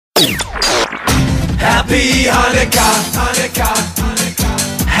Happy Hanukkah, Hanukkah,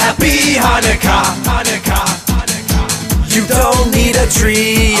 Hanukkah. Happy Hanukkah, Hanukkah, Hanukkah. You don't need a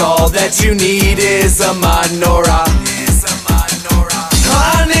tree, all that you need is a menorah.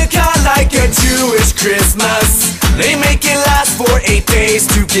 Hanukkah like a Jewish Christmas, they make it last for 8 days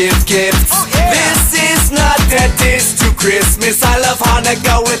to give gifts. This is not that dish to Christmas. I love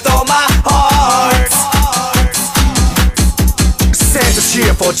Hanukkah with all my heart. Santa's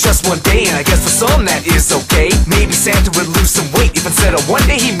here for just one day, and I guess for some that is okay. Maybe Santa would lose some weight if instead of one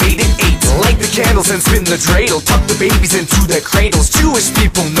day he made it 8. Light the candles and spin the dreidel, tuck the babies into their cradles. Jewish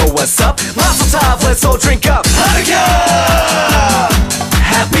people know what's up. Mazel tov, let's all drink up. Hanukkah!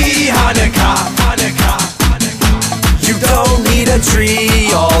 Happy Hanukkah, Hanukkah, Hanukkah. You don't need a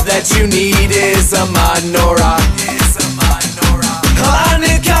tree, all that you need is a menorah.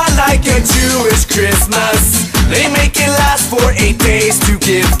 Hanukkah like a Jewish Christmas, they make it last for 8 days to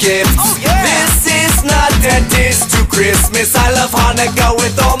give gifts. This is not that dish to Christmas. I love Hanukkah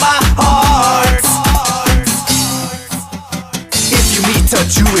with all my heart. If you meet a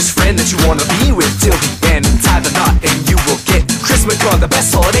Jewish friend that you wanna be with till the end, tie the knot and you will get Christmas on the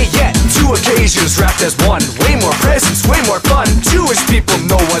best holiday yet. 2 occasions wrapped as one, way more presents, way more fun. Jewish people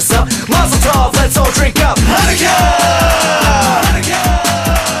know what's up. Mazel tov, let's all drink up. Hanukkah! Hanukkah!